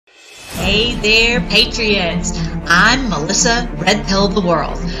Hey there, Patriots. I'm Melissa Red Pill the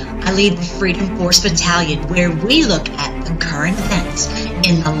World. I lead the Freedom Force Battalion, where we look at the current events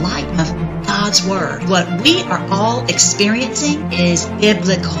in the light of God's Word. What we are all experiencing is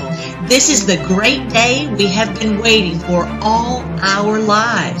biblical. This is the great day we have been waiting for all our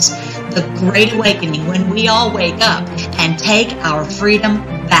lives. The Great Awakening, when we all wake up and take our freedom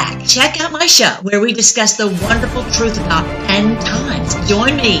back. Check out my show where we discuss the wonderful truth about end times.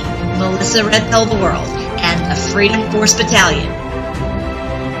 Join me, Melissa Red Pill the World, and the Freedom Force Battalion.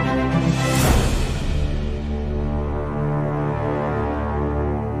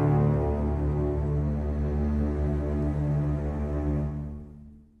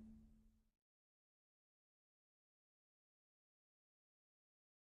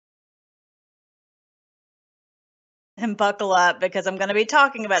 And buckle up, because I'm going to be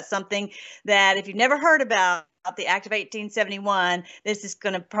talking about something that, if you've never heard about the Act of 1871, this is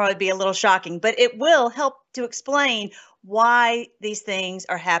going to probably be a little shocking, but it will help to explain why these things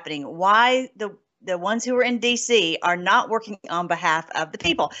are happening, why the ones who are in DC are not working on behalf of the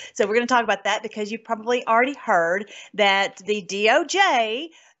people. So we're going to talk about that, because you've probably already heard that the DOJ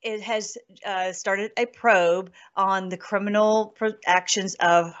has started a probe on the criminal actions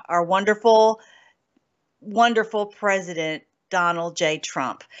of our wonderful President Donald J.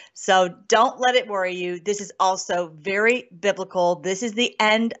 Trump. So don't let it worry you. This is also very biblical. This is the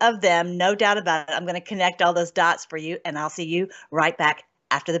end of them, no doubt about it. I'm going to connect all those dots for you, and I'll see you right back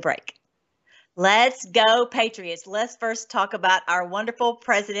after the break. Let's go, Patriots. Let's first talk about our wonderful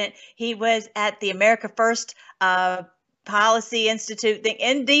president. He was at the America First Policy Institute thing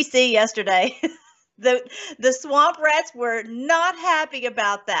in D.C. yesterday. The swamp rats were not happy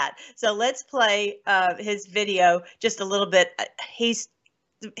about that. So let's play his video just a little bit. He's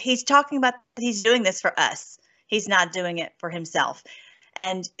talking about he's doing this for us. He's not doing it for himself.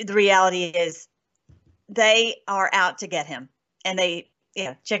 And the reality is they are out to get him. And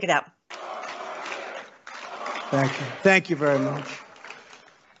check it out. Thank you. Thank you very much.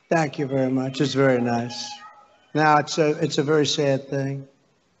 Thank you very much. It's very nice. Now, it's a very sad thing.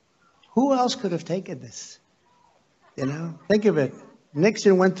 Who else could have taken this? You know, think of it.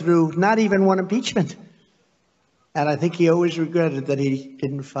 Nixon went through not even one impeachment. And I think he always regretted that he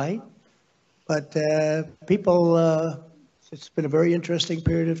didn't fight. But it's been a very interesting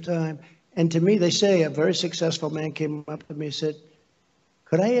period of time. And to me, they say a very successful man came up to me and said,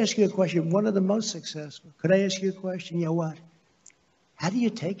 could I ask you a question? One of the most successful. Could I ask you a question? Yeah, what? How do you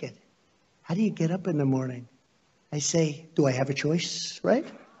take it? How do you get up in the morning? I say, do I have a choice, right?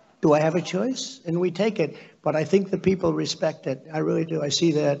 Do I have a choice? And we take it. But I think the people respect it. I really do. I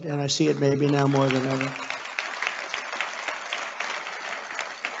see that, and I see it maybe now more than ever.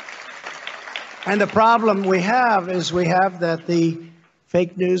 And the problem we have is that the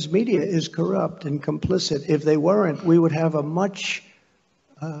fake news media is corrupt and complicit. If they weren't, we would have a much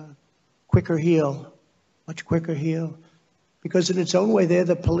quicker heal, because in its own way, they're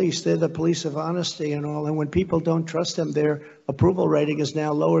the police of honesty and all. And when people don't trust them, their approval rating is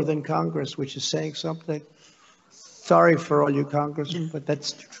now lower than Congress, which is saying something. Sorry for all you congressmen, but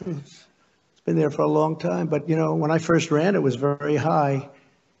that's the truth. It's been there for a long time. But, you know, when I first ran, it was very high.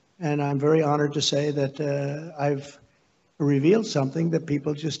 And I'm very honored to say that I've revealed something that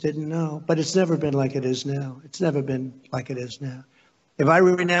people just didn't know. But it's never been like it is now. It's never been like it is now. If I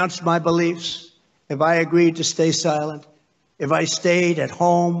renounced my beliefs, if I agreed to stay silent, if I stayed at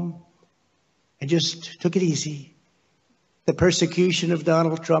home and just took it easy, the persecution of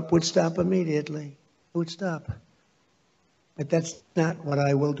Donald Trump would stop immediately. It would stop. But that's not what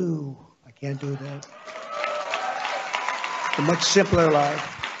I will do. I can't do that. It's a much simpler life.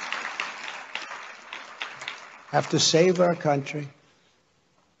 I have to save our country.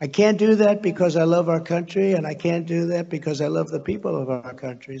 I can't do that because I love our country, and I can't do that because I love the people of our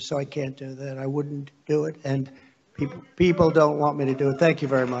country. So I can't do that. I wouldn't do it, and people don't want me to do it. Thank you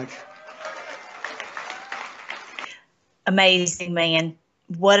very much. Amazing man.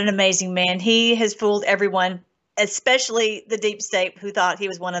 What an amazing man. He has fooled everyone, especially the deep state, who thought he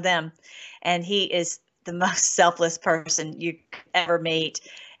was one of them. And he is the most selfless person you ever meet.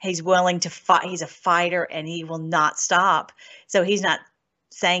 He's willing to fight. He's a fighter, and he will not stop. So he's not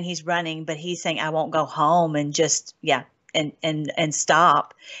saying he's running, but he's saying, I won't go home and just, and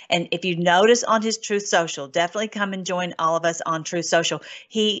stop. And if you notice on his Truth Social, definitely come and join all of us on Truth Social.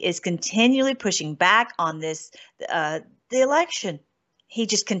 He is continually pushing back on this, the election. He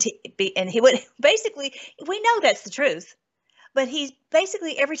just and he would basically, we know that's the truth, but he's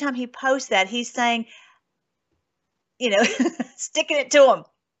basically, every time he posts that, he's saying, sticking it to them,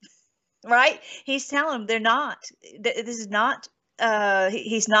 right? He's telling them this is not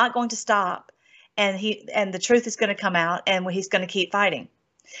he's not going to stop, and the truth is going to come out, and he's going to keep fighting.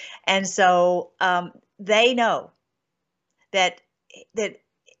 And so they know that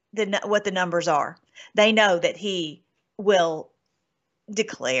what the numbers are. They know that he will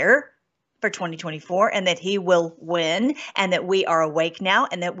declare for 2024 and that he will win, and that we are awake now,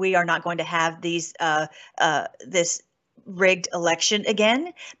 and that we are not going to have this rigged election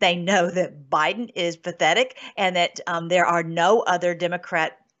again. They know that Biden is pathetic, and that there are no other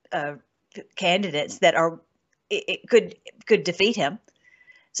Democrat candidates that could defeat him.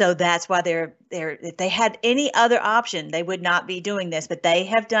 So that's why if they had any other option, they would not be doing this. But they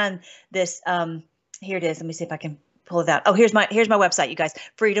have done this. Here it is. Let me see if I can pull it out. Oh, here's my website, you guys.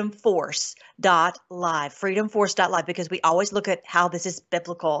 freedomforce.live. freedomforce.live, because we always look at how this is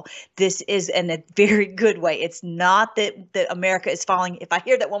biblical. This is in a very good way. It's not that America is falling. If I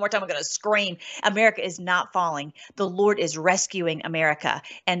hear that one more time, I'm going to scream. America is not falling. The Lord is rescuing America,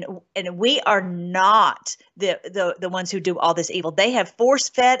 and we are not the ones who do all this evil. They have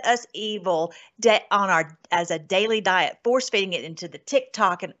force-fed us evil as a daily diet, force-feeding it into the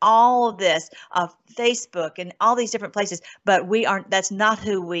TikTok and all of this, Facebook and all these different places. But that's not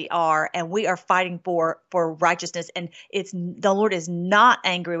who we are, and we are fighting for righteousness. And the Lord is not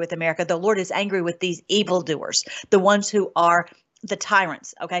angry with America. The Lord is angry with these evildoers, the ones who are the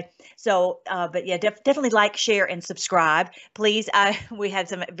tyrants. Okay. So, but yeah, definitely like, share, and subscribe, please. We had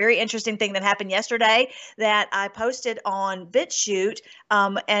some very interesting thing that happened yesterday that I posted on BitChute.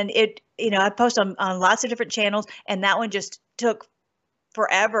 And I post on lots of different channels, and that one just took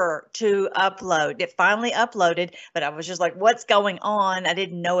forever to upload. It finally uploaded, but I was just like, what's going on? I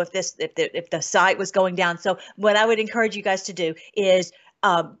didn't know if the site was going down. So what I would encourage you guys to do is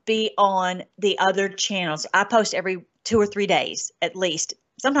be on the other channels. I post every 2 or 3 days at least,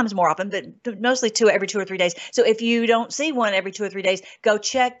 sometimes more often, but mostly every 2 or 3 days. So if you don't see one every 2 or 3 days, go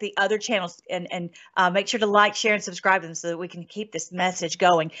check the other channels and make sure to like, share, and subscribe them so that we can keep this message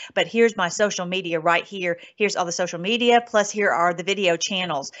going. But here's my social media right here. Here's all the social media, plus here are the video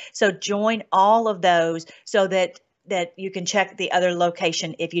channels. So join all of those so that you can check the other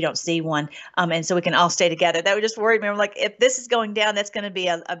location if you don't see one, and so we can all stay together. That would just worry me. I'm like, if this is going down, that's going to be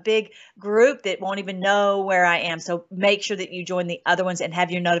a big group that won't even know where I am. So make sure that you join the other ones and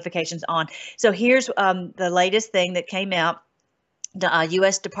have your notifications on. So here's the latest thing that came out. The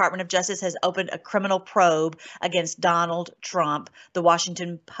U.S. Department of Justice has opened a criminal probe against Donald Trump. The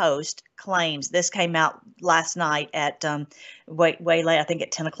Washington Post claims this came out last night at way late, I think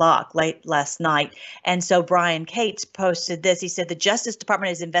at 10 o'clock, late last night. And so Brian Cates posted this. He said the Justice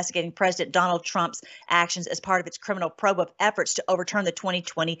Department is investigating President Donald Trump's actions as part of its criminal probe of efforts to overturn the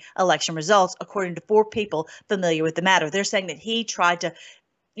 2020 election results, according to 4 people familiar with the matter. They're saying that he tried to,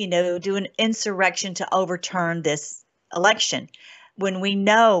 do an insurrection to overturn this election, when we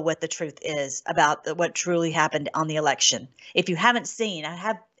know what the truth is about what truly happened on the election. If you haven't seen, I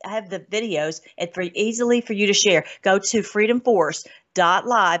have the videos. It's very easily for you to share. Go to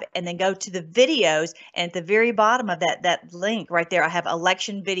freedomforce.live and then go to the videos, and at the very bottom of that link right there, I have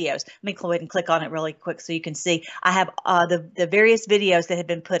election videos. Let me go ahead and click on it really quick so you can see. I have the various videos that have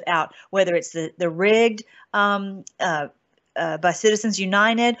been put out, whether it's the rigged by Citizens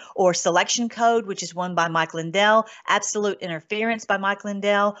United, or Selection Code, which is one by Mike Lindell, Absolute Interference by Mike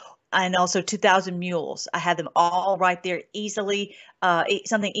Lindell, and also 2,000 Mules. I have them all right there easily,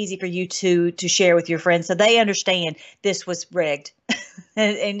 something easy for you to share with your friends so they understand this was rigged.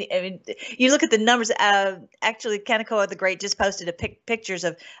 and you look at the numbers. Actually, Kaneko the Great just posted pictures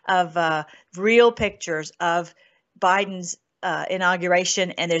of real pictures of Biden's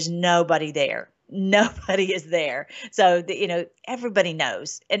inauguration, and there's nobody there. Nobody is there. So, everybody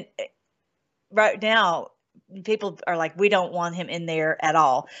knows. And right now, people are like, we don't want him in there at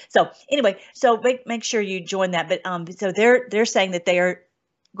all. So anyway, so make sure you join that. But so they're saying that they're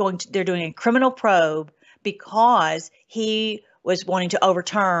doing a criminal probe because he was wanting to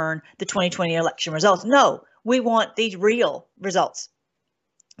overturn the 2020 election results. No, we want these real results.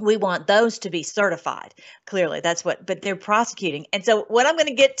 We want those to be certified. Clearly, but they're prosecuting. And so what I'm going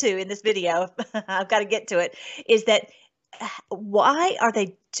to get to in this video, I've got to get to it, is that why are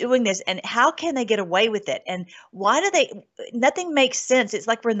they doing this, and how can they get away with it? And why nothing makes sense. It's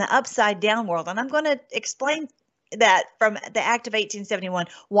like we're in the upside down world. And I'm going to explain that from the Act of 1871,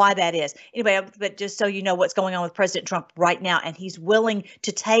 why that is. Anyway, but just so you know what's going on with President Trump right now, and he's willing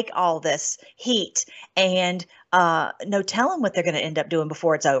to take all this heat and no telling what they're going to end up doing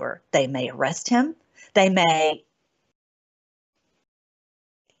before it's over. They may arrest him. They may,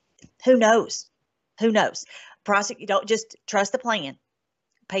 who knows? Who knows? Prosecute. Don't just trust the plan.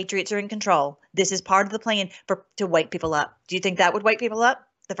 patriots are in control. This is part of the plan to wake people up. Do you think that would wake people up?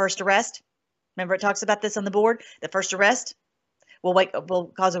 The first arrest? Remember it talks about this on the board? The first arrest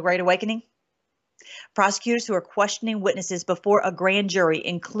will cause a great awakening. Prosecutors who are questioning witnesses before a grand jury,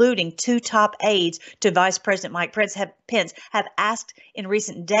 including 2 top aides to Vice President Mike Pence, have asked in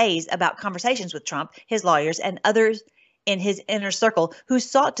recent days about conversations with Trump, his lawyers, and others in his inner circle who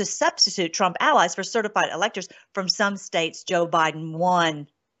sought to substitute Trump allies for certified electors from some states. Joe Biden won.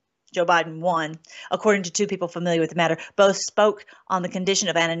 According to 2 people familiar with the matter. Both spoke on the condition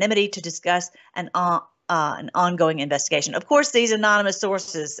of anonymity to discuss an ongoing investigation. Of course, these anonymous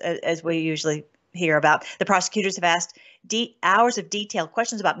sources, as we usually hear about. The prosecutors have asked hours of detailed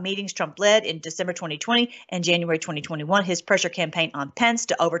questions about meetings Trump led in December 2020 and January 2021, his pressure campaign on Pence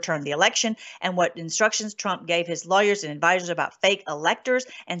to overturn the election, and what instructions Trump gave his lawyers and advisors about fake electors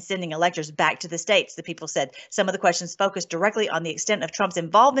and sending electors back to the states, the people said. Some of the questions focused directly on the extent of Trump's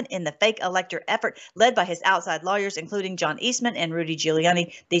involvement in the fake elector effort led by his outside lawyers, including John Eastman and Rudy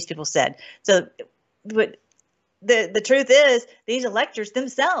Giuliani, these people said. So, but the truth is, these electors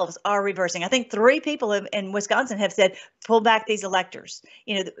themselves are reversing. I think 3 people in Wisconsin have said, pull back these electors.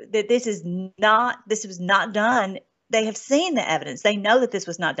 That this was not done. They have seen the evidence. They know that this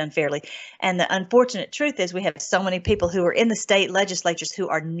was not done fairly. And the unfortunate truth is we have so many people who are in the state legislatures who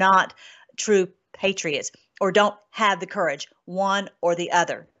are not true patriots or don't have the courage, one or the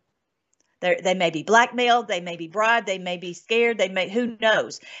other. They may be blackmailed, they may be bribed, they may be scared, who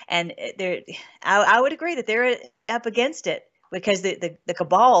knows? And I would agree that they're up against it because the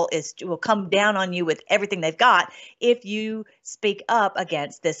cabal will come down on you with everything they've got if you speak up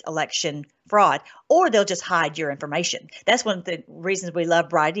against this election fraud, or they'll just hide your information. That's one of the reasons we love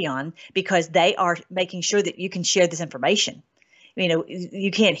Brighteon, because they are making sure that you can share this information.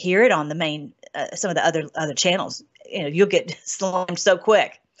 You can't hear it on the main some of the other channels. You'll get slimed so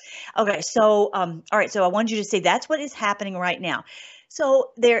quick. Okay, so all right, so I want you to see that's what is happening right now.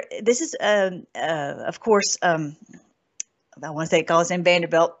 So this is of course I want to say call his name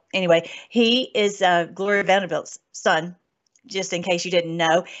Vanderbilt. Anyway, he is Gloria Vanderbilt's son, just in case you didn't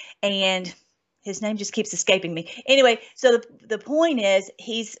know, and his name just keeps escaping me. Anyway, so the point is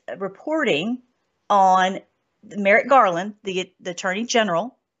he's reporting on Merrick Garland, the Attorney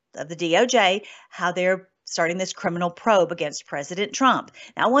General of the DOJ, how they're starting this criminal probe against President Trump.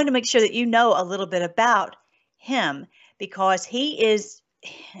 Now, I wanted to make sure that you know a little bit about him, because he's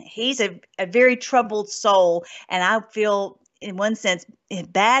a very troubled soul, and I feel in one sense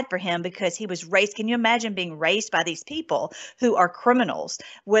bad for him because he was raised. Can you imagine being raised by these people who are criminals,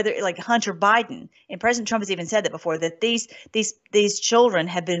 whether like Hunter Biden? And President Trump has even said that before, that these children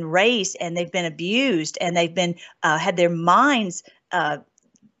have been raised and they've been abused and they've been had their minds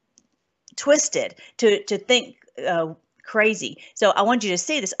twisted to think crazy. So I want you to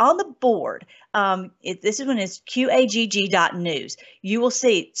see this on the board. This is when it's qagg.news. You will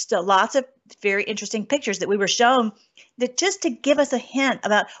see lots of very interesting pictures that we were shown, that just to give us a hint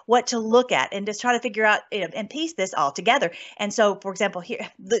about what to look at and just try to figure out and piece this all together. And so, for example, here,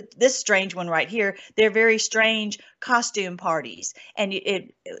 this strange one right here, they're very strange costume parties. And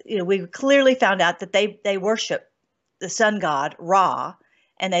we clearly found out that they worship the sun god Ra,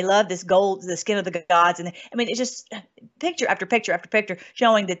 and they love this gold, the skin of the gods. And it's just picture after picture after picture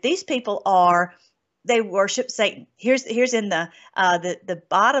showing that these people they worship Satan. Here's in the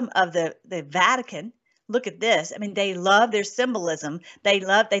bottom of the Vatican. Look at this. They love their symbolism. They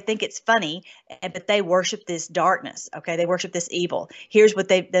think it's funny, but they worship this darkness. Okay, they worship this evil. Here's what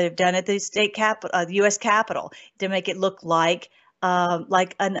they've done at the state capitol, the U.S. Capitol, to make it look like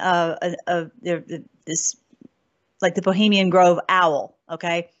like the Bohemian Grove owl,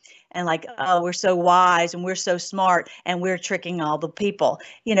 okay? And like, oh, we're so wise and we're so smart and we're tricking all the people,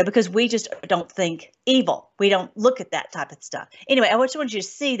 because we just don't think evil. We don't look at that type of stuff. Anyway, I just wanted you to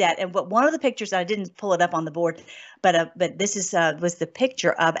see that. And one of the pictures, I didn't pull it up on the board, but this was the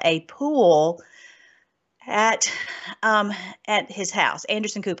picture of a pool at his house,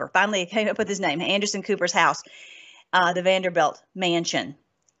 Anderson Cooper. Finally, I came up with his name, Anderson Cooper's house, the Vanderbilt mansion.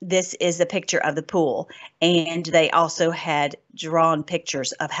 This is a picture of the pool, and they also had drawn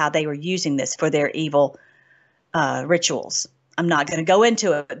pictures of how they were using this for their evil rituals. I'm not going to go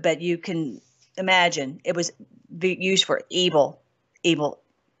into it, but you can imagine it was used for evil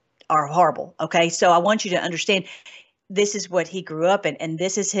or horrible. Okay, so I want you to understand this is what he grew up in, and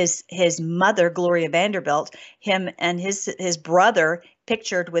this is his mother, Gloria Vanderbilt. Him and his brother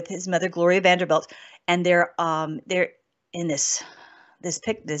pictured with his mother, Gloria Vanderbilt, and they're in this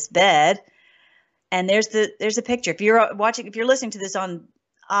bed, and there's a picture. If you're listening to this on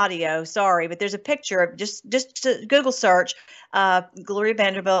audio, sorry, but there's a picture of just to Google search Gloria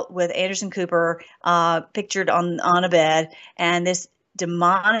Vanderbilt with Anderson Cooper pictured on a bed, and this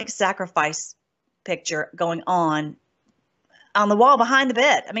demonic sacrifice picture going on the wall behind the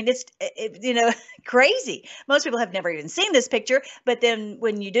bed. I mean, it's crazy. Most people have never even seen this picture, but then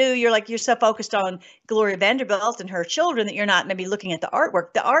when you do, you're so focused on Gloria Vanderbilt and her children that you're not maybe looking at the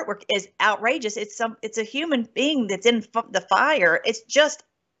artwork. The artwork is outrageous. It's a human being that's in the fire. It's just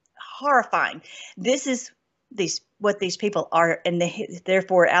horrifying. This is what these people are, and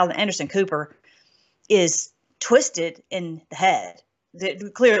therefore Alan Anderson Cooper is twisted in the head.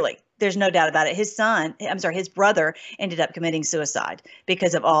 Clearly. There's no doubt about it. His brother ended up committing suicide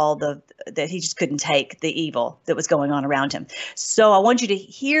because of all that he just couldn't take the evil that was going on around him. So I want you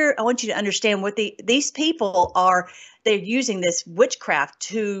to understand what these people are. They're using this witchcraft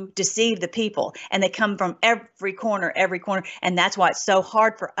to deceive the people, and they come from every corner, and that's why it's so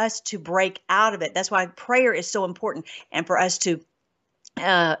hard for us to break out of it. That's why prayer is so important, and for us to be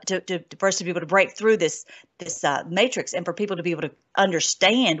able to break through this matrix, and for people to be able to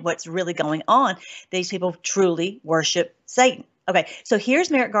understand what's really going on. These people truly worship Satan. Okay, so here's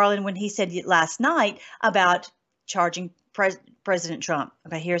Merrick Garland when he said last night about charging President Trump.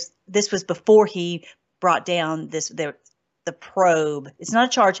 Okay, this was before he brought down the probe. It's not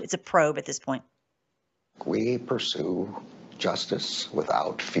a charge; it's a probe at this point. We pursue justice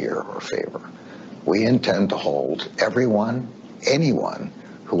without fear or favor. We intend to hold anyone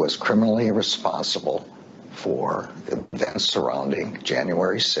who was criminally responsible for events surrounding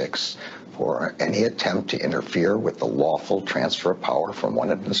January 6th, for any attempt to interfere with the lawful transfer of power from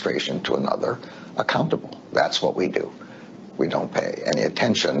one administration to another, accountable. That's what we do. We don't pay any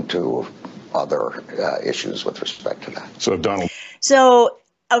attention to other issues with respect to that. So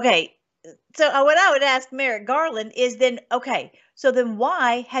okay. So what I would ask Merrick Garland is then, okay, so then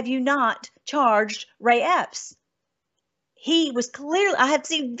why have you not charged Ray Epps? He was clearly, I have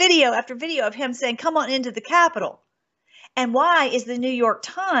seen video after video of him saying, come on into the Capitol. And why is the New York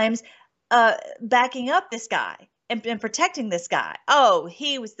Times backing up this guy and protecting this guy? Oh,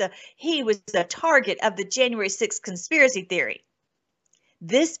 he was the target of the January 6th conspiracy theory.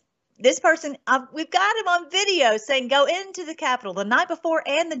 This person, we've got him on video saying go into the Capitol the night before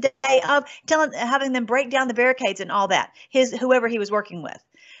and the day of, having them break down the barricades and all that, whoever he was working with.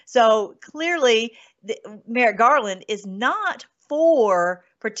 So clearly, Merrick Garland is not for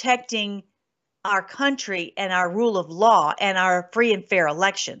protecting our country and our rule of law and our free and fair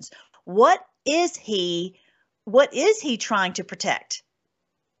elections. What is he trying to protect?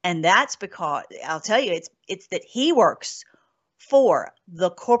 And that's because, I'll tell you, it's that he works for the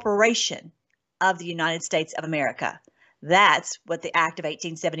corporation of the United States of America. That's what the Act of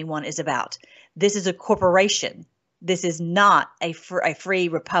 1871 is about. This is a corporation. This is not a free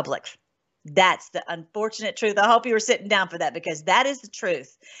republic. That's the unfortunate truth. I hope you were sitting down for that, because that is the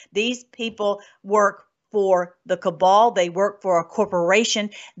truth. These people work for the cabal. They work for a corporation.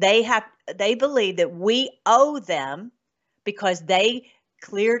 They believe that we owe them because they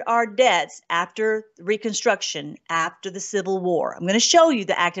cleared our debts after Reconstruction, after the Civil War. I'm going to show you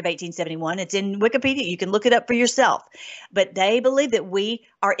the Act of 1871. It's in Wikipedia. You can look it up for yourself. But they believe that we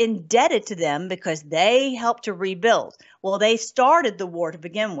are indebted to them because they helped to rebuild. Well, they started the war to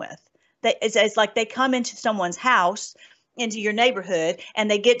begin with. It's like they come into someone's house, into your neighborhood, and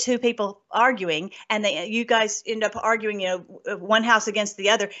they get two people arguing, and you guys end up arguing, one house against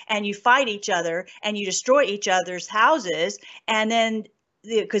the other, and you fight each other and you destroy each other's houses. And then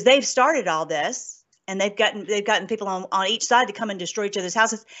because they've started all this, and they've gotten people on each side to come and destroy each other's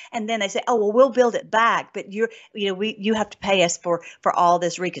houses, and then they say, oh, well, we'll build it back, but you have to pay us for all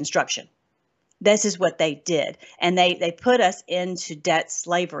this reconstruction. This is what they did, and they put us into debt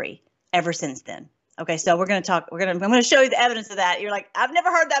slavery ever since then. Okay, so I'm going to show you the evidence of that. You're like, I've never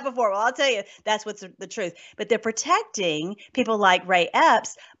heard that before. Well, I'll tell you, that's what's the truth. But they're protecting people like Ray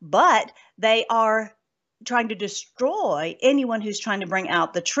Epps, but they are trying to destroy anyone who's trying to bring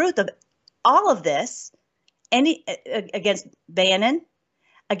out the truth of all of this, against Bannon,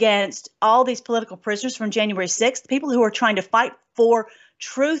 against all these political prisoners from January 6th, people who are trying to fight for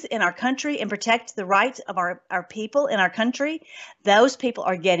truth in our country and protect the rights of our people in our country. Those people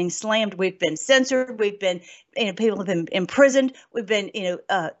are getting slammed. We've been censored. We've been, people have been imprisoned. We've been,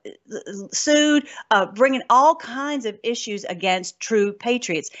 sued, bringing all kinds of issues against true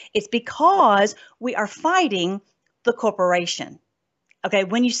patriots. It's because we are fighting the corporation. Okay,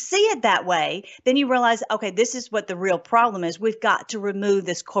 when you see it that way, then you realize, okay, this is what the real problem is. We've got to remove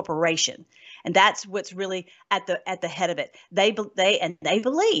this corporation. And that's what's really at the head of it. They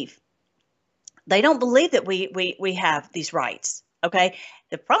believe. They don't believe that we have these rights. Okay.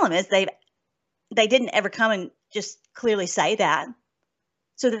 The problem is they didn't ever come and just clearly say that.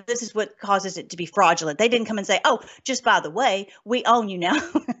 So that this is what causes it to be fraudulent. They didn't come and say, oh, just by the way, we own you now.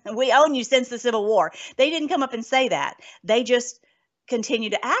 We own you since the Civil War. They didn't come up and say that. They just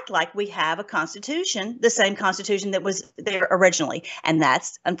continue to act like we have a constitution, the same constitution that was there originally. And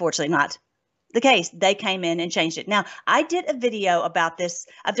that's unfortunately not the case. They came in and changed it. Now, I did a video about this.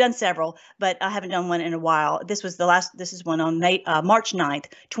 I've done several, but I haven't done one in a while. This was this is one on March 9th,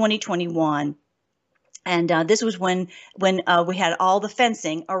 2021. And this was when we had all the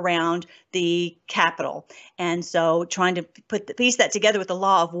fencing around the Capitol. And so trying to piece that together with the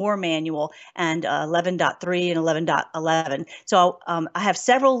Law of War Manual and 11.3 and 11.11. So I have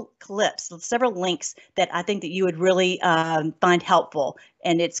several clips, several links that I think that you would really find helpful.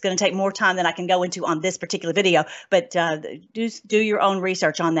 And it's going to take more time than I can go into on this particular video, but do your own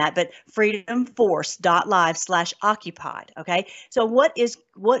research on that. But freedomforce.live/occupied. Okay. So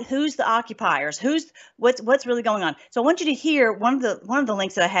who's the occupiers? What's really going on? So I want you to hear one of the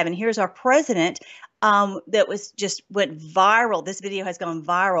links that I have, and here's our president that went viral. This video has gone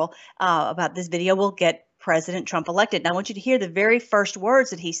viral about this video will get President Trump elected. And I want you to hear the very first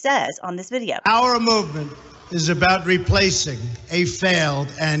words that he says on this video. Our movement is about replacing a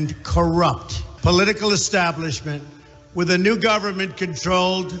failed and corrupt political establishment with a new government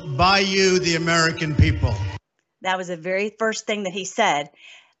controlled by you, the American people. That was the very first thing that he said.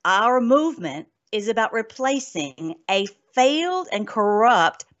 Our movement is about replacing a failed and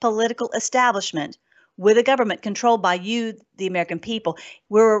corrupt political establishment with a government controlled by you, the American people.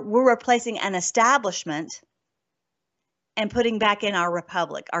 We're replacing an establishment and putting back in our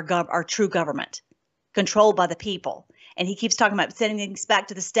republic, our true government, controlled by the people. And he keeps talking about sending things back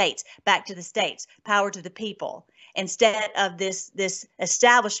to the states, power to the people, instead of this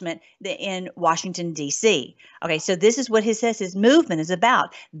establishment in Washington, D.C. Okay, so this is what he says his movement is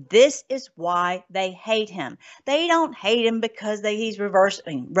about. This is why they hate him. They don't hate him because he's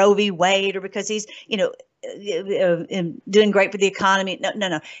reversing Roe v. Wade or because he's, doing great for the economy.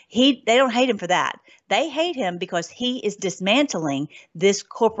 No. They don't hate him for that. They hate him because he is dismantling this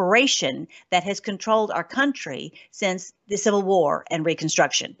corporation that has controlled our country since the Civil War and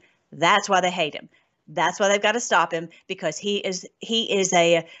Reconstruction. That's why they hate him. That's why they've got to stop him, because he is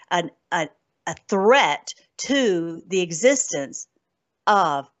a threat to the existence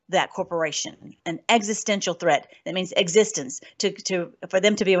of that corporation, an existential threat. That means existence for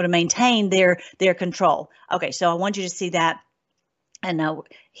them to be able to maintain their control. Okay, so I want you to see that. And now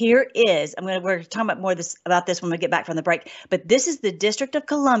here is, we're talking about more about this when we get back from the break, but this is the District of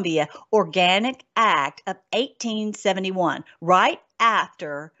Columbia Organic Act of 1871, right at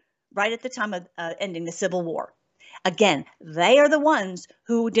the time of ending the Civil War. Again, they are the ones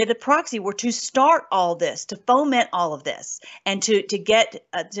who did a proxy war to start all this, to foment all of this, and to get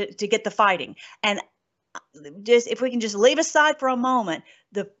the fighting. And just if we can just leave aside for a moment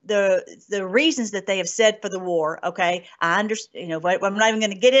the reasons that they have said for the war, okay? I understand. I'm not even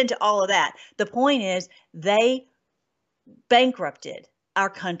going to get into all of that. The point is, they bankrupted our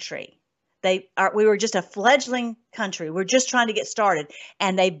country. We were just a fledgling country. We're just trying to get started,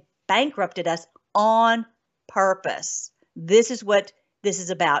 and they bankrupted us on purpose. This is what this is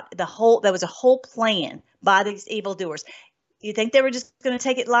about. There was a whole plan by these evildoers. You think they were just going to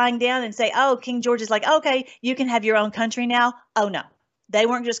take it lying down and say, oh, King George is like, okay, you can have your own country now? Oh, no. They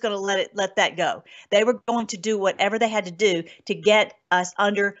weren't just going to let that go. They were going to do whatever they had to do to get us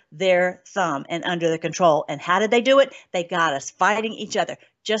under their thumb and under their control. And how did they do it? They got us fighting each other.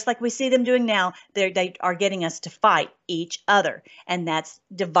 Just like we see them doing now, they are getting us to fight each other. And that's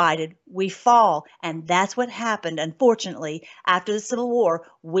divided, we fall. And that's what happened, unfortunately, after the Civil War.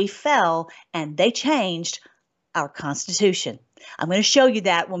 We fell, and they changed our Constitution. I'm going to show you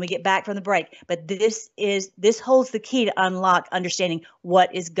that when we get back from the break. But this holds the key to unlock understanding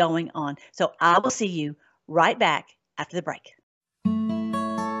what is going on. So I will see you right back after the break.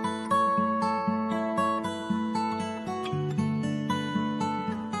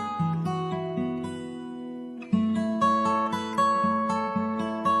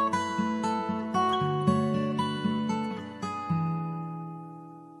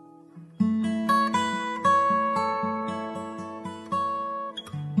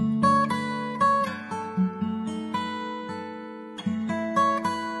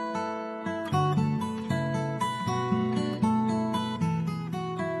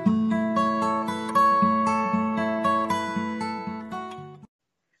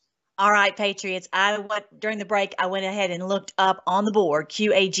 All right, Patriots, during the break, I went ahead and looked up on the board,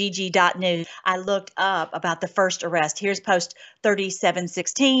 QAGG.news. I looked up about the first arrest. Here's post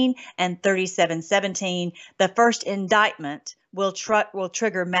 3716 and 3717. The first indictment will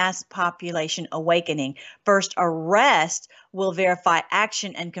trigger mass population awakening. First arrest will verify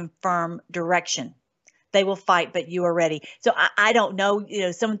action and confirm direction. They will fight, but you are ready. So I don't know,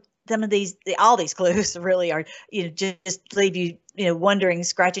 some of these, all these clues really are, just leave you, wondering,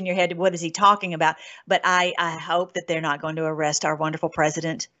 scratching your head, what is he talking about? But I hope that they're not going to arrest our wonderful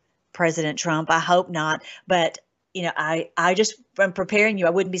President Trump. I hope not. But, I just, from preparing you, I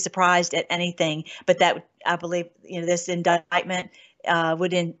wouldn't be surprised at anything, but that, I believe, this indictment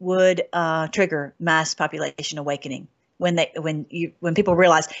would trigger mass population awakening. When people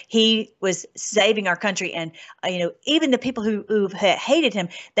realize he was saving our country, and even the people who hated him,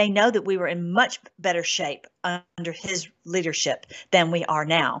 they know that we were in much better shape under his leadership than we are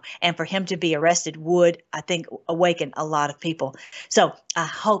now. And for him to be arrested would, I think, awaken a lot of people. So I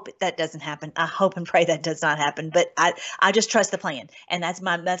hope that doesn't happen. I hope and pray that does not happen. But I just trust the plan, and that's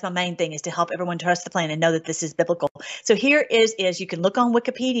my main thing, is to help everyone trust the plan and know that this is biblical. So here is you can look on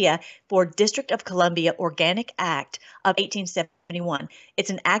Wikipedia for District of Columbia Organic Act of 1871. It's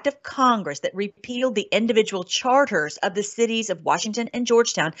an act of Congress that repealed the individual charters of the cities of Washington and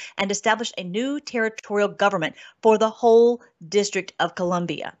Georgetown and established a new territorial government for the whole District of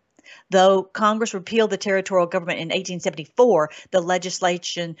Columbia. Though Congress repealed the territorial government in 1874, the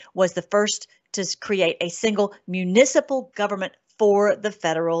legislation was the first to create a single municipal government for the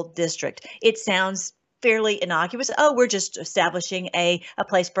federal district. It sounds fairly innocuous. Oh, we're just establishing a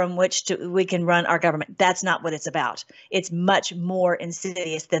place from which we can run our government. That's not what it's about. It's much more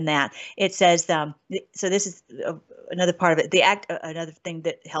insidious than that. It says, so this is another part of it. The act, another thing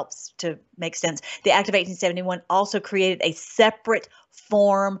that helps to make sense. The Act of 1871 also created a separate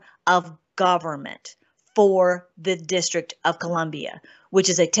form of government for the District of Columbia, which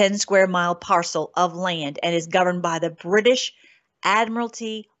is a 10 square mile parcel of land and is governed by the British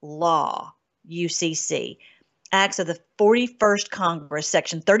Admiralty Law, UCC. Acts of the 41st Congress,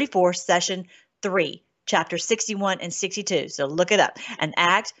 Section 34, Session 3, Chapter 61 and 62. So look it up. An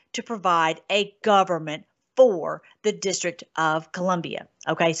act to provide a government for the District of Columbia.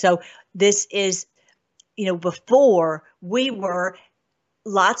 Okay, so this is, before we were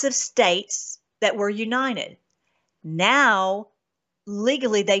lots of states that were united. Now,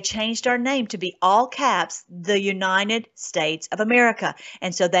 legally, they changed our name to be all caps, the United States of America.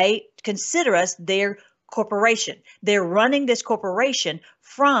 And so they consider us their corporation. They're running this corporation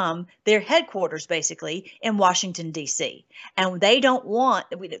from their headquarters, basically, in Washington, D.C. And they don't want,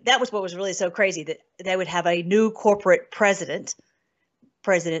 that was what was really so crazy, that they would have a new corporate president,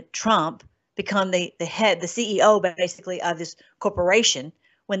 President Trump, become the head, the CEO, basically, of this corporation,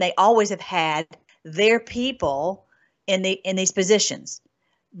 when they always have had their people in these positions.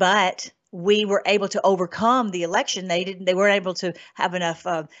 But we were able to overcome the election. They weren't able to have enough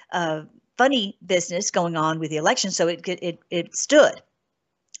funny business going on with the election, so it stood.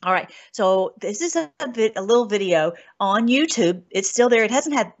 All right, so this is a little video on YouTube. It's still there. It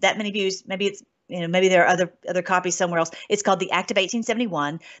hasn't had that many views. Maybe it's, maybe there are other copies somewhere else. It's called the Act of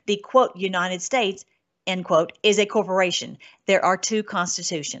 1871. The quote, United States, end quote, is a corporation. There are two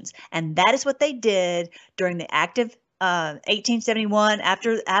constitutions, and that is what they did during the Act of 1871.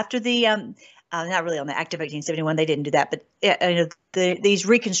 After the not really on the Act of 1871, they didn't do that, but these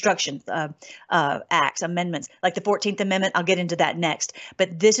Reconstruction acts, amendments, like the 14th Amendment, I'll get into that next.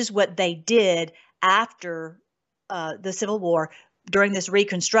 But this is what they did after the Civil War. During this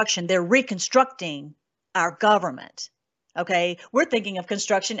Reconstruction, they're reconstructing our government. Okay, we're thinking of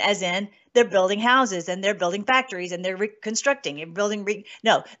construction as in they're building houses and they're building factories and they're reconstructing and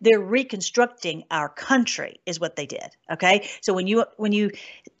no, they're reconstructing our country is what they did. Okay, so when you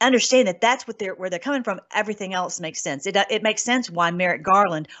understand that that's what where they're coming from, everything else makes sense. It makes sense why Merrick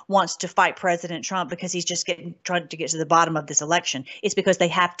Garland wants to fight President Trump, because he's just trying to get to the bottom of this election. It's because they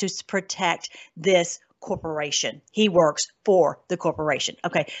have to protect this corporation. He works for the corporation.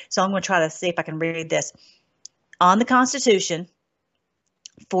 Okay, so I'm going to try to see if I can read this. On the Constitution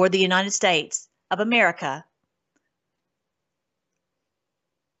for the United States of America.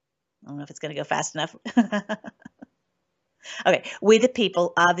 I don't know if it's going to go fast enough. Okay. We, the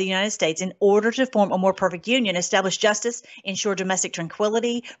people of the United States, in order to form a more perfect union, establish justice, ensure domestic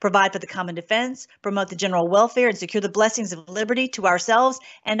tranquility, provide for the common defense, promote the general welfare, and secure the blessings of liberty to ourselves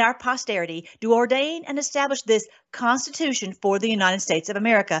and our posterity, do ordain and establish this Constitution for the United States of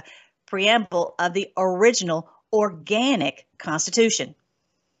America, preamble of the original organic Constitution.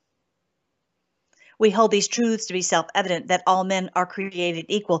 We hold these truths to be self-evident, that all men are created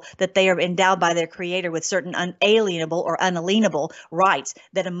equal, that they are endowed by their Creator with certain unalienable or unalienable rights,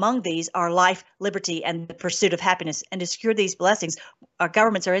 that among these are life, liberty, and the pursuit of happiness. And to secure these blessings, our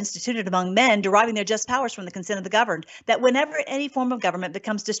governments are instituted among men, deriving their just powers from the consent of the governed, that whenever any form of government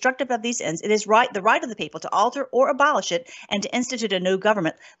becomes destructive of these ends, it is the right of the people to alter or abolish it, and to institute a new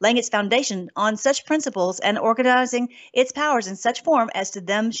government, laying its foundation on such principles and organizing its powers in such form as to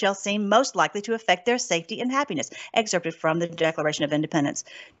them shall seem most likely to affect their safety and happiness. Excerpted from the Declaration of Independence,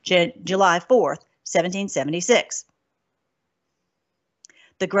 July 4th, 1776.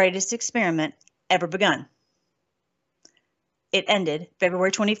 The greatest experiment ever begun. It ended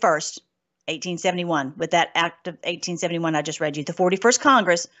February 21st, 1871, with that act of 1871 I just read you. The 41st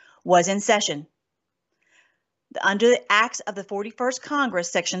Congress was in session. Under the acts of the 41st Congress,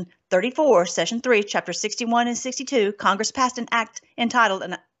 Section 34, Session 3, Chapter 61 and 62, Congress passed an act entitled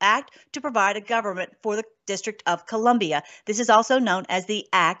An Act to Provide a Government for the District of Columbia. This is also known as the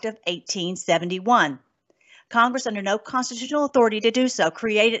Act of 1871. Congress, under no constitutional authority to do so,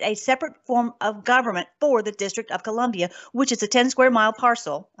 created a separate form of government for the District of Columbia, which is a 10 square mile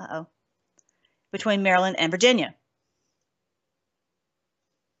parcel between Maryland and Virginia.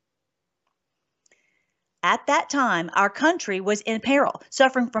 At that time, our country was in peril,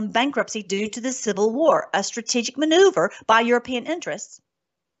 suffering from bankruptcy due to the Civil War, a strategic maneuver by European interests,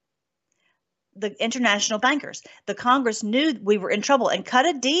 the international bankers. The Congress knew we were in trouble and cut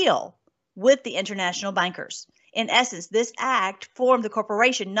a deal with the international bankers. In essence, this act formed the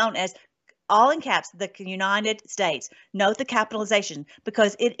corporation known as, all in caps, the United States. Note the capitalization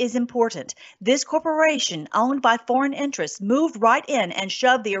because it is important. This corporation, owned by foreign interests, moved right in and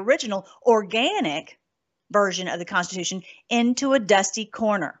shoved the original organic version of the Constitution into a dusty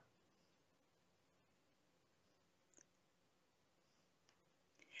corner.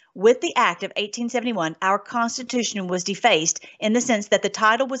 With the Act of 1871, our Constitution was defaced in the sense that the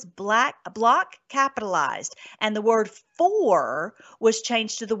title was block capitalized, and the word for was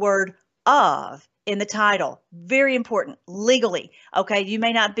changed to the word of in the title. Very important legally. Okay, you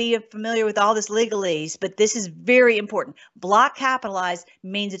may not be familiar with all this legalese, but this is very important. Block capitalized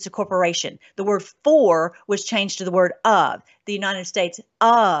means it's a corporation. The word for was changed to the word of. The United States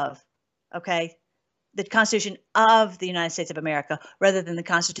of, okay, the Constitution of the United States of America rather than the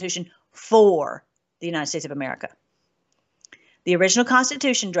Constitution for the United States of America. The original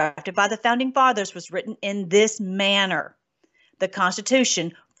Constitution drafted by the Founding Fathers was written in this manner. The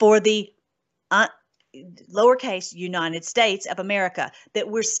Constitution for the lowercase United States of America. That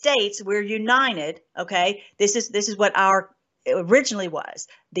we're states, we're united, okay? This is what our originally was.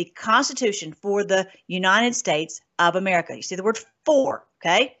 The Constitution for the United States of America. You see the word for,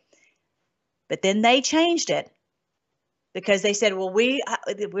 okay? But then they changed it because they said, well, we're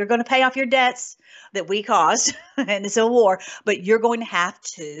going to pay off your debts that we caused in the Civil War, but you're going to have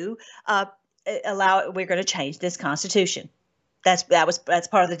to we're going to change this Constitution. That's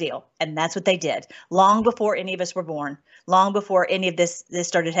part of the deal. And that's what they did long before any of us were born, long before any of this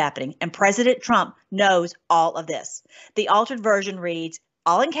started happening. And President Trump knows all of this. The altered version reads,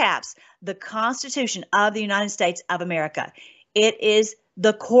 all in caps, the Constitution of the United States of America. It is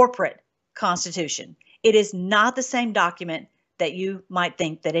the corporate Constitution. It is not the same document that you might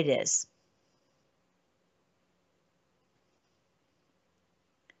think that it is.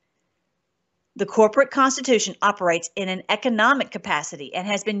 The corporate Constitution operates in an economic capacity and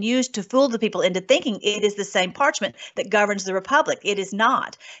has been used to fool the people into thinking it is the same parchment that governs the Republic. It is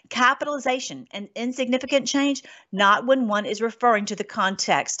not. Capitalization, an insignificant change, not when one is referring to the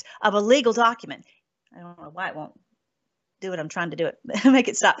context of a legal document. I don't know why it won't do what I'm trying to do it. Make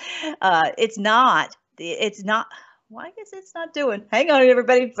it stop. It's not. Why is it's not doing? Hang on,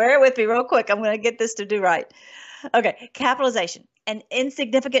 everybody. Bear with me real quick. I'm going to get this to do right. Okay. Capitalization, an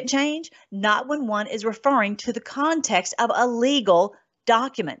insignificant change, not when one is referring to the context of a legal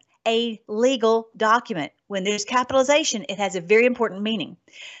document. A legal document. When there's capitalization, it has a very important meaning.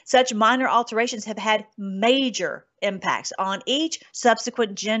 Such minor alterations have had major impacts on each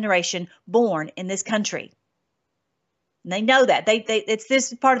subsequent generation born in this country. And they know that. It's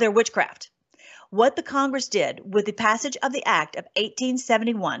this part of their witchcraft. What the Congress did with the passage of the Act of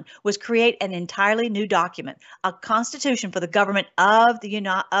 1871 was create an entirely new document, a constitution for the government of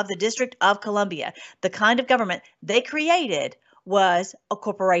the District of Columbia. The kind of government they created was a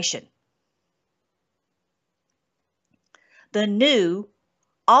corporation. The new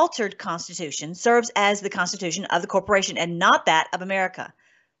altered constitution serves as the constitution of the corporation and not that of America.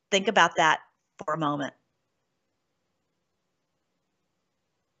 Think about that for a moment.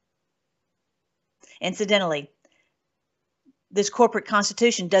 Incidentally, this corporate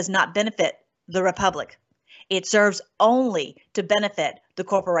constitution does not benefit the republic. It serves only to benefit the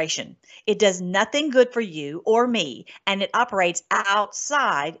corporation. It does nothing good for you or me, and it operates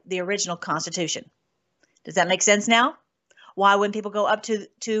outside the original Constitution. Does that make sense now? Why when people go up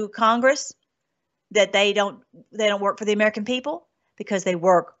to Congress that they don't work for the American people? Because they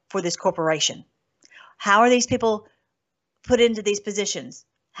work for this corporation. How are these people put into these positions?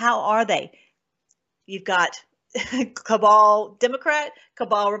 How are they? You've got cabal Democrat,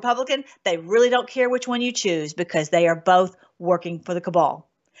 cabal Republican. They really don't care which one you choose because they are both working for the cabal.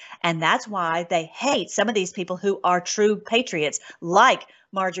 And that's why they hate some of these people who are true patriots, like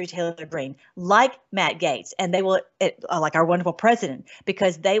Marjorie Taylor Greene, like Matt Gaetz, and they will, like our wonderful president,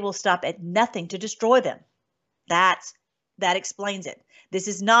 because they will stop at nothing to destroy them. That explains it. This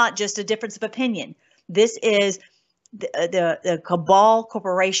is not just a difference of opinion. This is the cabal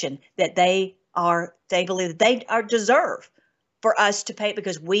corporation that they believe that they deserve for us to pay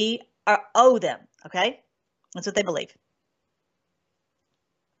because we owe them. Okay, that's what they believe.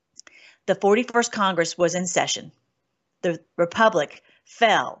 The 41st Congress was in session. The Republic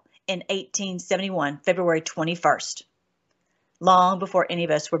fell in 1871, February 21st, long before any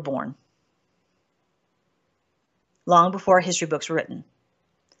of us were born, long before history books were written.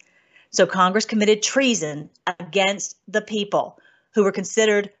 So Congress committed treason against the people who were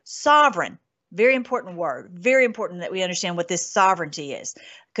considered sovereign. Very important word. Very important that we understand what this sovereignty is.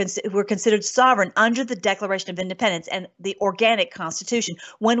 We're considered sovereign under the Declaration of Independence and the organic Constitution.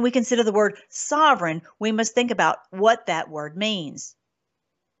 When we consider the word sovereign, we must think about what that word means.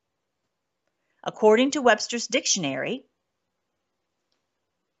 According to Webster's dictionary,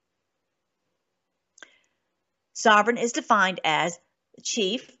 sovereign is defined as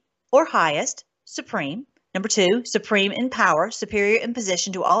chief or highest, supreme. Number 2, supreme in power, superior in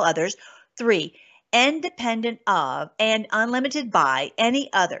position to all others. 3, independent of and unlimited by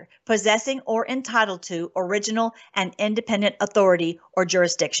any other, possessing or entitled to original and independent authority or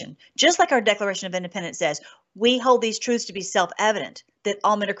jurisdiction. Just like our Declaration of Independence says, we hold these truths to be self-evident, that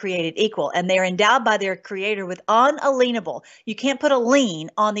all men are created equal, and they are endowed by their Creator with unalienable. You can't put a lien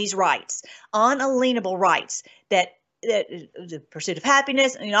on these rights, unalienable rights that the pursuit of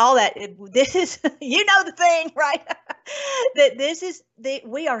happiness and all that. This is, you know, the thing, right? That this is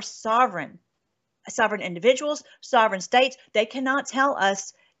we are sovereign individuals, sovereign states. They cannot tell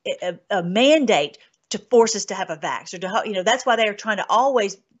us a mandate to force us to have a vax or to, that's why they are trying to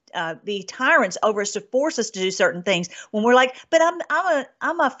always be tyrants over us to force us to do certain things when we're like, but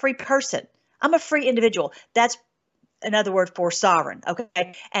I'm a free person. I'm a free individual. That's another word for sovereign,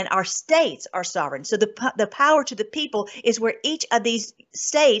 okay? And our states are sovereign. So the power to the people is where each of these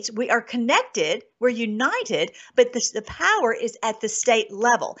states, we are connected, we're united, but the power is at the state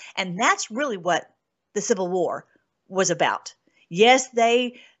level. And that's really what the Civil War was about. Yes,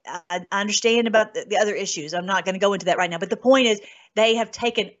 they understand about the other issues. I'm not going to go into that right now. But the point is they have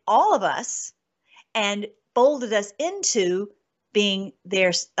taken all of us and folded us into being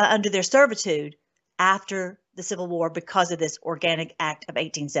under their servitude after the Civil War because of this Organic Act of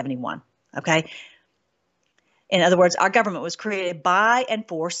 1871, okay? In other words, our government was created by and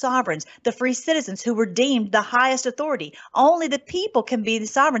for sovereigns, the free citizens who were deemed the highest authority. Only the people can be the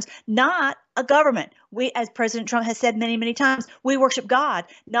sovereigns, not a government. We, as President Trump has said many, many times, we worship God,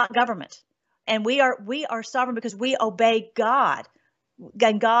 not government. And we are sovereign because we obey God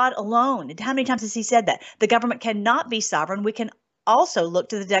and God alone. And how many times has he said that? The government cannot be sovereign. We can also look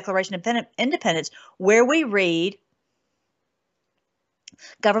to the Declaration of Independence, where we read,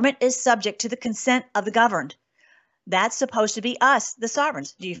 government is subject to the consent of the governed. That's supposed to be us, the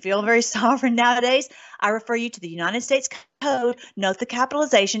sovereigns. Do you feel very sovereign nowadays? I refer you to the United States Code. Note the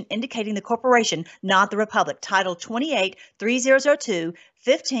capitalization indicating the corporation, not the republic. Title 28, 3002,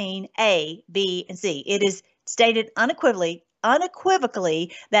 15, A, B, and C. It is stated unequivocally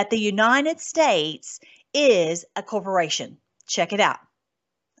that the United States is a corporation. Check it out.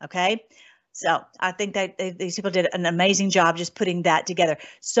 Okay. So I think that these people did an amazing job just putting that together.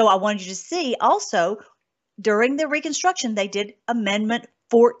 So I wanted you to see also during the Reconstruction, they did Amendment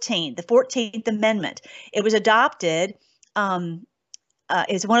 14, the 14th Amendment. It was adopted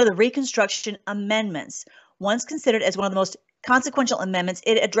as one of the Reconstruction amendments. Once considered as one of the most consequential amendments,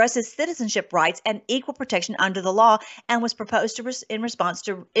 it addresses citizenship rights and equal protection under the law and was proposed in response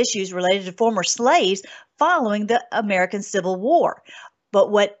to issues related to former slaves following the American Civil War. But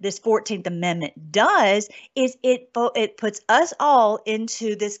what this 14th Amendment does is it puts us all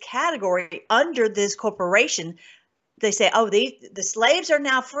into this category under this corporation. They say, oh, the slaves are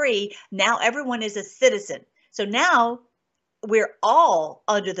now free. Now everyone is a citizen. So now we're all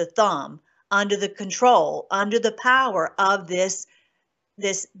under the thumb, under the control, under the power of this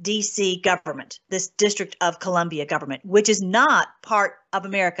this DC government, this District of Columbia government, which is not part of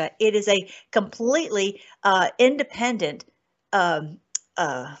America. It is a completely independent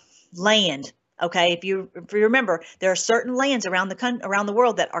land. Okay, if you remember, there are certain lands around the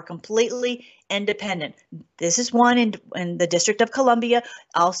world that are completely independent. This is one in the District of Columbia,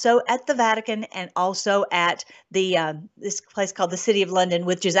 also at the Vatican, and also at the this place called the City of London,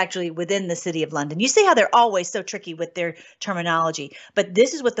 which is actually within the City of London. You see how they're always so tricky with their terminology. But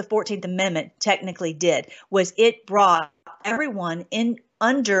this is what the 14th Amendment technically did: was it brought everyone in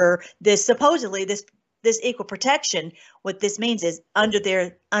under this supposedly this equal protection. What this means is under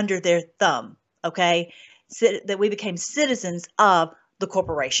their thumb. Okay, so that we became citizens of the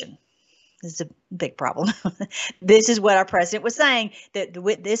corporation. This is a big problem. This is what our president was saying, that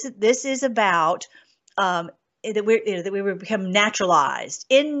this is about that we were become naturalized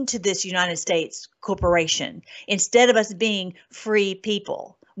into this United States corporation instead of us being free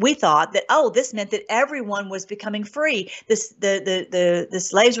people. We thought that, oh, this meant that everyone was becoming free. The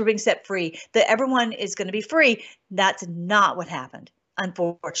slaves were being set free. That everyone is going to be free. That's not what happened.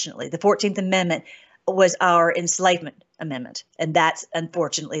 Unfortunately, the 14th Amendment was our enslavement amendment, and that's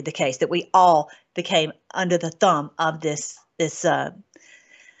unfortunately the case, that we all became under the thumb of this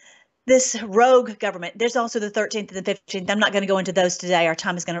rogue government. There's also the 13th and the 15th. I'm not going to go into those today. Our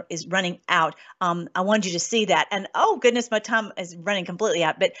time is running out. I wanted you to see that, and oh goodness, my time is running completely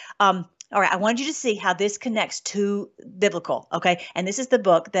out. But all right, I wanted you to see how this connects to biblical, okay? And this is the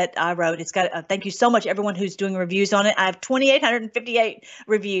book that I wrote. It's got, thank you so much, everyone who's doing reviews on it. I have 2,858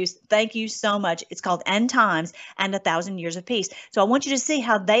 reviews. Thank you so much. It's called End Times and 1,000 Years of Peace. So I want you to see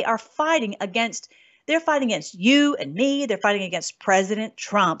how they are fighting against they're fighting against you and me. They're fighting against President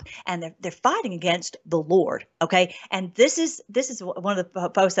Trump, and they're fighting against the Lord. Okay, and this is one of the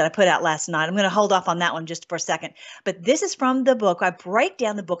posts that I put out last night. I'm going to hold off on that one just for a second, but this is from the book. I break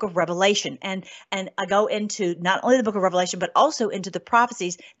down the book of Revelation, and I go into not only the book of Revelation, but also into the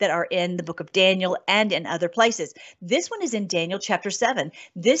prophecies that are in the book of Daniel and in other places. This one is in Daniel chapter 7.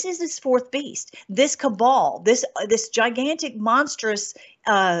 This is this fourth beast, this cabal, this gigantic, monstrous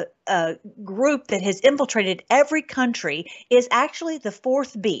group that has infiltrated every country is actually the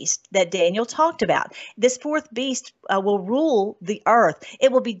fourth beast that Daniel talked about. This fourth beast will rule the earth.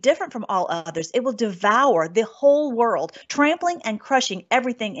 It will be different from all others. It will devour the whole world, trampling and crushing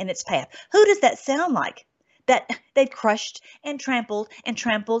everything in its path. Who does that sound like? That they've crushed and trampled and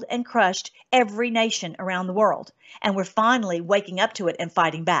trampled and crushed every nation around the world. And we're finally waking up to it and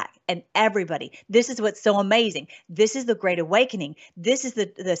fighting back. And everybody, this is what's so amazing. This is the Great Awakening. This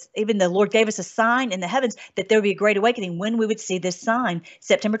is even the Lord gave us a sign in the heavens that there would be a Great Awakening when we would see this sign,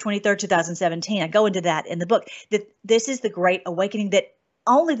 September 23rd, 2017. I go into that in the book, that this is the Great Awakening, that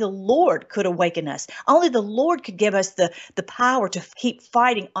only the Lord could awaken us. Only the Lord could give us the power to keep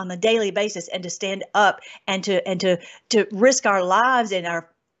fighting on a daily basis and to stand up and to risk our lives and our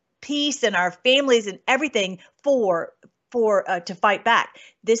peace and our families and everything to fight back.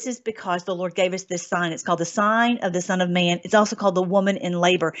 This is because the Lord gave us this sign. It's called the sign of the Son of Man. It's also called the woman in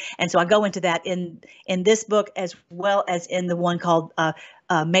labor. And so I go into that in this book, as well as in the one called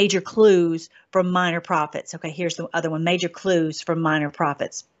Major Clues from Minor Prophets. Okay, here's the other one, Major Clues from Minor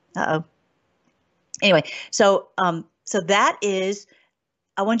Prophets. Anyway, so that is,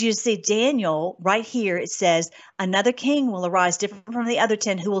 I want you to see Daniel right here. It says, another king will arise different from the other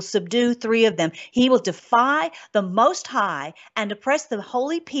 10, who will subdue 3 of them. He will defy the Most High and oppress the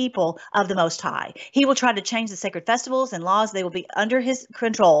holy people of the Most High. He will try to change the sacred festivals and laws. They will be under his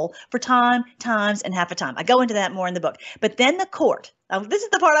control for times, and half a time. I go into that more in the book. But then the court, this is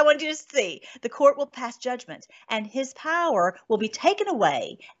the part I want you to see. The court will pass judgment, and his power will be taken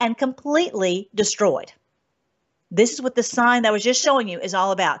away and completely destroyed. This is what the sign that I was just showing you is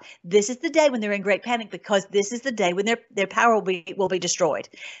all about. This is the day when they're in great panic, because this is the day when their power will be destroyed.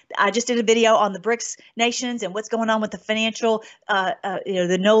 I just did a video on the BRICS nations and what's going on with the financial.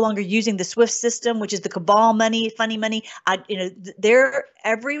 They're no longer using the SWIFT system, which is the cabal money, funny money. They're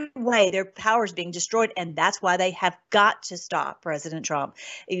every way their power is being destroyed, and that's why they have got to stop President Trump.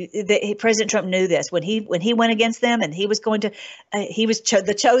 President Trump knew this when he went against them, and he was going to. He was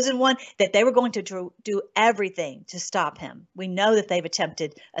the chosen one, that they were going to do everything to stop him. We know that they've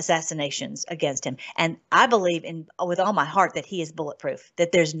attempted assassinations against him. And I believe with all my heart that he is bulletproof,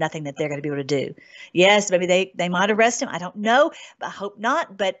 that there's nothing that they're going to be able to do. Yes, maybe they might arrest him. I don't know. I hope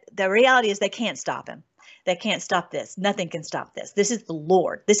not. But the reality is they can't stop him. They can't stop this. Nothing can stop this. This is the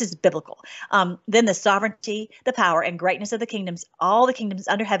Lord. This is biblical. Then the sovereignty, the power, and greatness of the kingdoms, all the kingdoms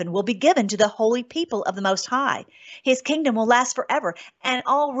under heaven, will be given to the holy people of the Most High. His kingdom will last forever, and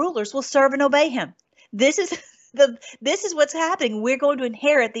all rulers will serve and obey him. This is This is what's happening. We're going to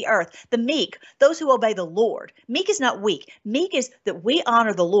inherit the earth. The meek, those who obey the Lord. Meek is not weak. Meek is that we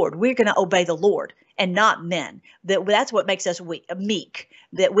honor the Lord. We're going to obey the Lord and not men. That's what makes us meek.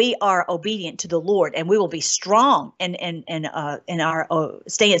 That we are obedient to the Lord, and we will be strong in our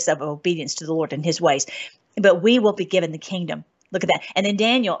stance of obedience to the Lord and His ways. But we will be given the kingdom. Look at that. And then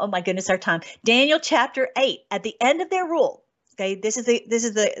Daniel. Oh my goodness, our time. Daniel chapter 8. At the end of their rule. Okay, this is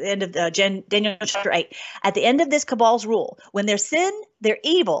the end of Daniel chapter 8. At the end of this cabal's rule, when their sin, their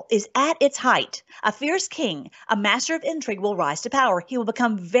evil is at its height, a fierce king, a master of intrigue, will rise to power. He will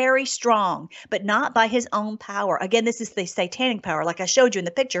become very strong, but not by his own power. Again, this is the satanic power, like I showed you in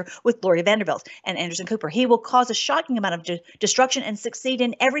the picture with Gloria Vanderbilt and Anderson Cooper. He will cause a shocking amount of destruction and succeed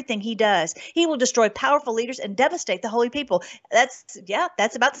in everything he does. He will destroy powerful leaders and devastate the holy people. That's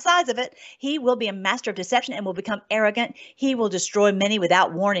about the size of it. He will be a master of deception and will become arrogant. He will destroy many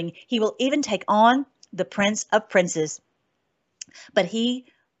without warning. He will even take on the prince of princes. But he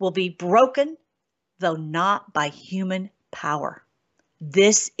will be broken, though not by human power.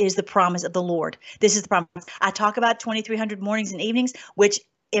 This is the promise of the Lord. This is the promise. I talk about 2,300 mornings and evenings, which,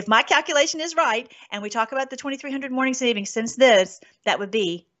 if my calculation is right, and we talk about the 2,300 mornings and evenings since this, that would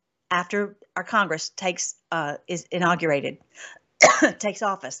be after our Congress is inaugurated, takes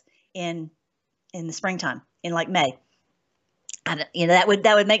office in the springtime, in like May. And, that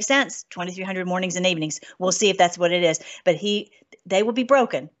would make sense. 2,300 mornings and evenings. We'll see if that's what it is. But they will be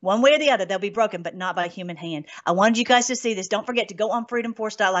broken one way or the other. They'll be broken, but not by human hand. I wanted you guys to see this. Don't forget to go on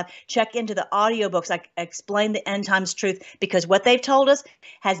freedomforce.live. Check into the audiobooks. I explain the end times truth, because what they've told us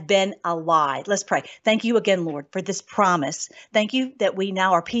has been a lie. Let's pray. Thank you again, Lord, for this promise. Thank you that we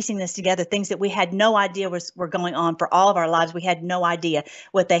now are piecing this together. Things that we had no idea were going on for all of our lives. We had no idea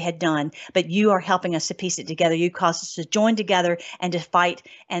what they had done, but you are helping us to piece it together. You caused us to join together and to fight,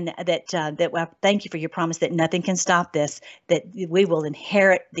 and that thank you for your promise that nothing can stop this, that we will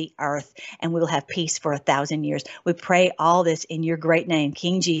inherit the earth and we will have peace for 1,000 years. We pray all this in your great name,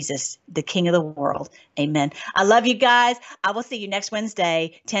 King Jesus, the King of the world. Amen. I love you guys. I will see you next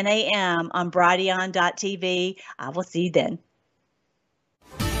Wednesday, 10 a.m. on Brighteon.tv. I will see you then.